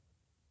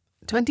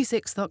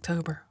26th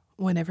October,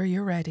 whenever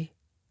you're ready.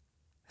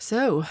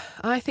 So,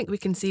 I think we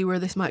can see where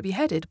this might be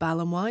headed,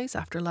 Balam-wise,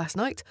 after last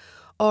night,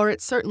 or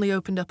it's certainly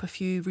opened up a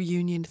few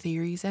reunion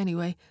theories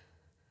anyway.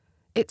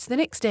 It's the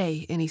next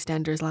day in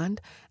EastEnders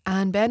land,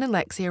 and Ben and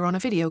Lexi are on a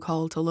video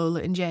call to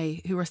Lola and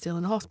Jay, who are still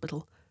in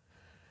hospital.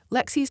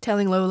 Lexi's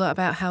telling Lola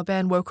about how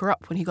Ben woke her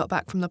up when he got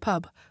back from the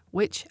pub,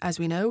 which, as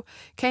we know,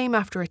 came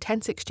after a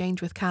tense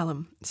exchange with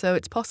Callum, so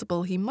it's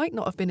possible he might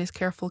not have been as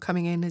careful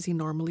coming in as he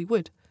normally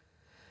would.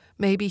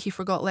 Maybe he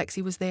forgot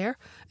Lexi was there,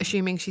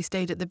 assuming she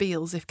stayed at the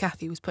Beals if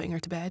Kathy was putting her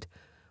to bed.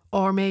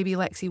 Or maybe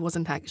Lexi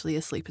wasn't actually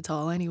asleep at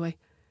all anyway.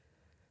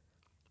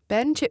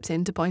 Ben chips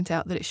in to point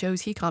out that it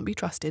shows he can't be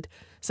trusted,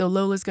 so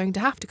Lola's going to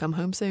have to come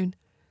home soon.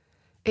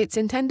 It's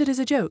intended as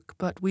a joke,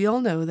 but we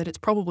all know that it's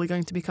probably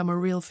going to become a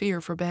real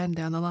fear for Ben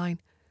down the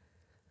line.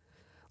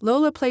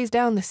 Lola plays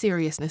down the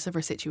seriousness of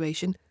her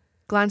situation,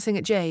 glancing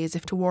at Jay as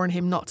if to warn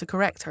him not to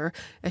correct her,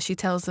 as she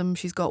tells them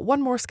she's got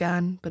one more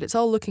scan, but it's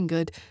all looking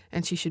good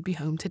and she should be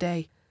home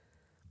today.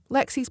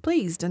 Lexi's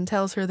pleased and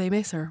tells her they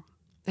miss her,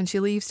 and she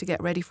leaves to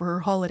get ready for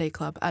her holiday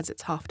club as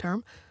it's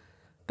half-term.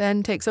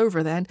 Ben takes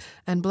over then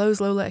and blows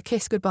Lola a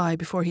kiss goodbye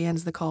before he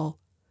ends the call.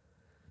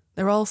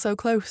 They're all so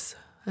close,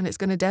 and it's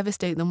going to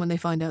devastate them when they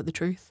find out the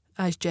truth,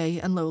 as Jay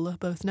and Lola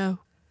both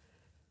know.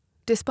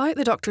 Despite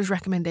the doctor's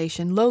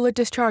recommendation, Lola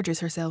discharges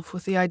herself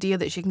with the idea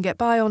that she can get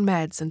by on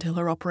meds until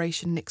her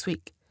operation next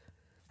week.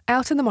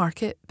 Out in the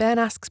market, Ben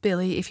asks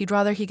Billy if he'd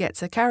rather he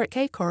gets a carrot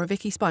cake or a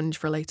Vicky sponge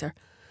for later.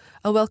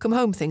 A welcome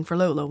home thing for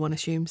Lola, one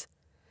assumes.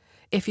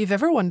 If you've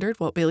ever wondered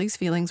what Billy's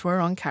feelings were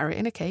on carrot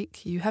in a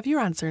cake, you have your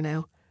answer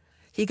now.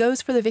 He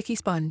goes for the Vicky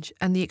sponge,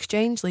 and the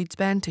exchange leads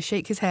Ben to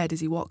shake his head as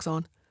he walks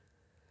on.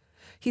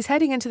 He's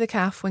heading into the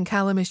cafe when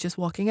Callum is just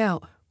walking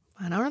out,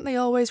 and aren't they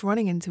always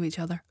running into each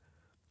other?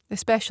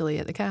 Especially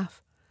at the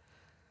cafe.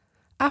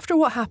 After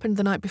what happened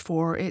the night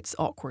before, it's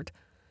awkward.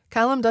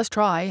 Callum does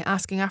try,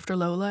 asking after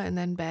Lola and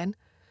then Ben.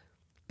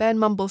 Ben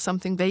mumbles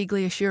something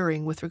vaguely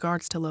assuring with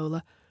regards to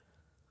Lola,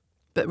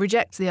 but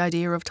rejects the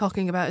idea of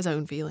talking about his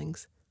own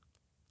feelings.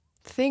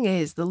 The thing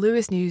is, the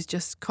Lewis news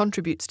just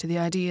contributes to the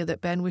idea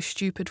that Ben was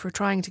stupid for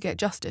trying to get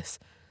justice,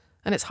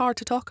 and it's hard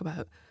to talk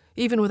about,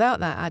 even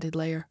without that added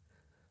layer.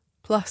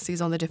 Plus,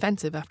 he's on the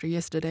defensive after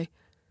yesterday.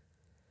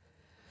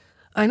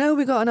 I know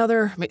we got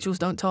another Mitchells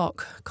don't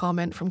talk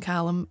comment from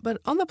Callum, but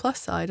on the plus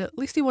side, at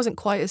least he wasn't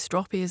quite as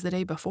stroppy as the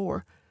day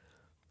before.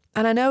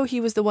 And I know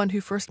he was the one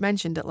who first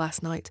mentioned it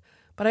last night,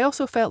 but I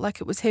also felt like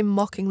it was him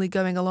mockingly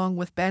going along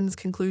with Ben's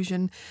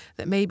conclusion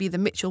that maybe the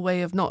Mitchell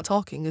way of not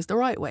talking is the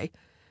right way,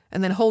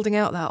 and then holding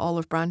out that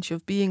olive branch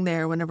of being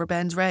there whenever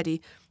Ben's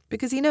ready,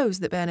 because he knows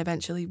that Ben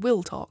eventually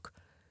will talk.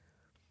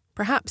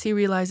 Perhaps he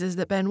realises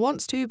that Ben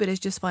wants to, but is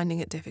just finding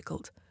it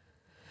difficult.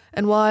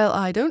 And while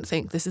I don't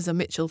think this is a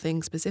Mitchell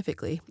thing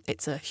specifically,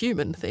 it's a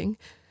human thing,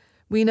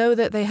 we know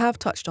that they have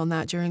touched on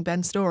that during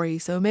Ben's story,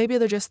 so maybe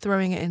they're just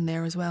throwing it in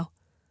there as well.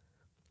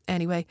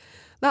 Anyway,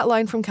 that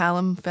line from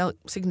Callum felt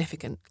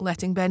significant,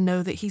 letting Ben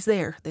know that he's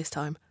there this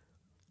time.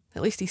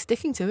 At least he's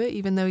sticking to it,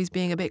 even though he's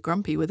being a bit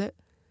grumpy with it.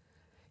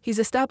 He's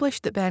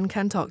established that Ben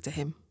can talk to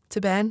him,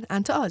 to Ben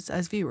and to us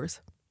as viewers.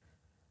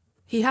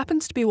 He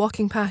happens to be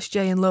walking past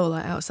Jay and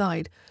Lola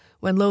outside,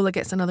 when Lola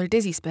gets another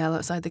dizzy spell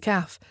outside the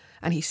cafe,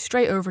 and he's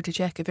straight over to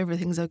check if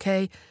everything's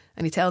okay,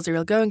 and he tells her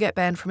he'll go and get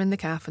Ben from in the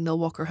cafe and they'll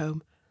walk her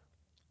home.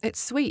 It's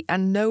sweet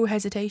and no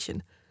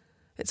hesitation.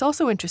 It's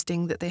also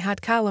interesting that they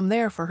had Callum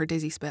there for her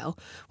dizzy spell,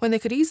 when they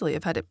could easily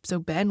have had it so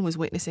Ben was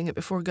witnessing it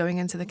before going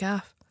into the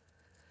cafe.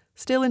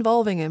 Still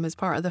involving him as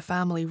part of the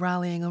family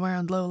rallying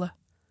around Lola.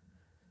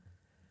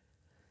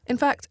 In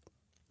fact,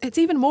 it's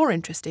even more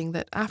interesting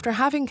that after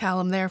having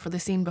Callum there for the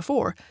scene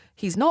before,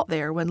 he's not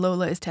there when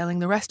Lola is telling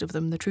the rest of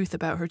them the truth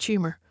about her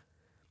tumour.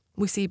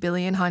 We see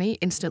Billy and Honey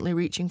instantly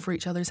reaching for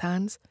each other's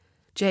hands,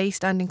 Jay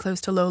standing close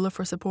to Lola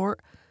for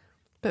support,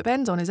 but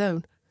Ben's on his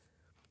own.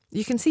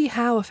 You can see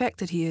how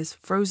affected he is,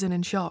 frozen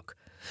in shock,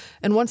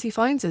 and once he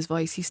finds his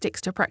voice, he sticks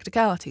to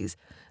practicalities,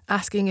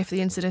 asking if the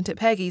incident at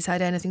Peggy's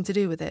had anything to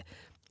do with it,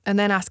 and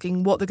then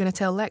asking what they're going to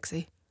tell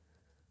Lexi.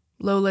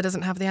 Lola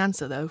doesn't have the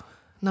answer, though.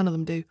 None of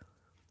them do.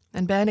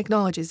 And Ben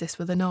acknowledges this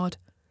with a nod.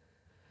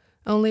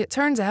 Only it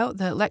turns out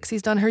that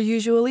Lexi's done her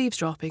usual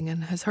eavesdropping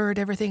and has heard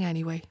everything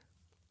anyway.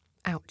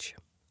 Ouch.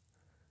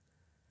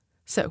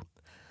 So,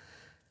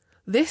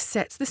 this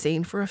sets the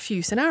scene for a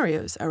few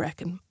scenarios, I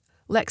reckon.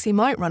 Lexi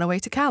might run away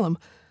to Callum,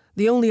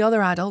 the only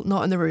other adult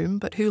not in the room,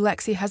 but who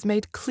Lexi has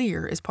made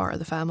clear is part of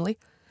the family,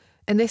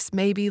 and this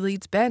maybe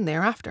leads Ben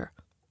thereafter.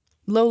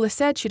 Lola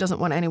said she doesn't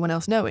want anyone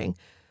else knowing,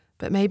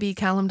 but maybe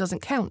Callum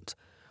doesn't count.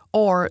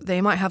 Or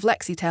they might have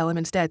Lexi tell him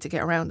instead to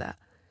get around that.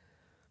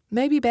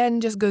 Maybe Ben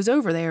just goes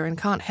over there and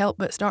can't help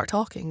but start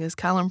talking, as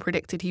Callum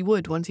predicted he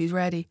would once he's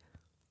ready.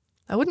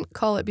 I wouldn't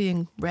call it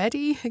being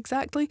ready,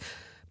 exactly,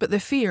 but the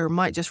fear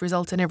might just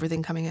result in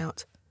everything coming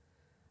out.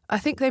 I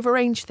think they've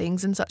arranged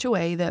things in such a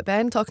way that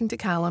Ben talking to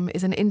Callum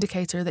is an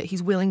indicator that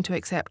he's willing to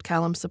accept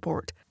Callum's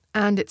support,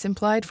 and it's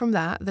implied from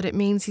that it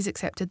means he's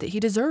accepted that he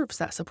deserves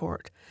that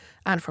support,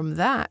 and from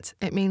that,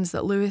 it means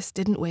that Lewis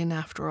didn't win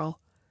after all.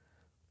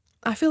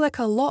 I feel like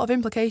a lot of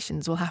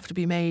implications will have to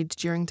be made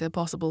during to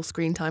possible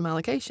screen time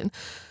allocation,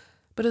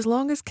 but as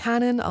long as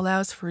canon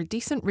allows for a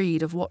decent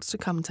read of what's to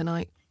come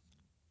tonight,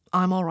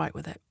 I'm all right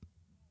with it.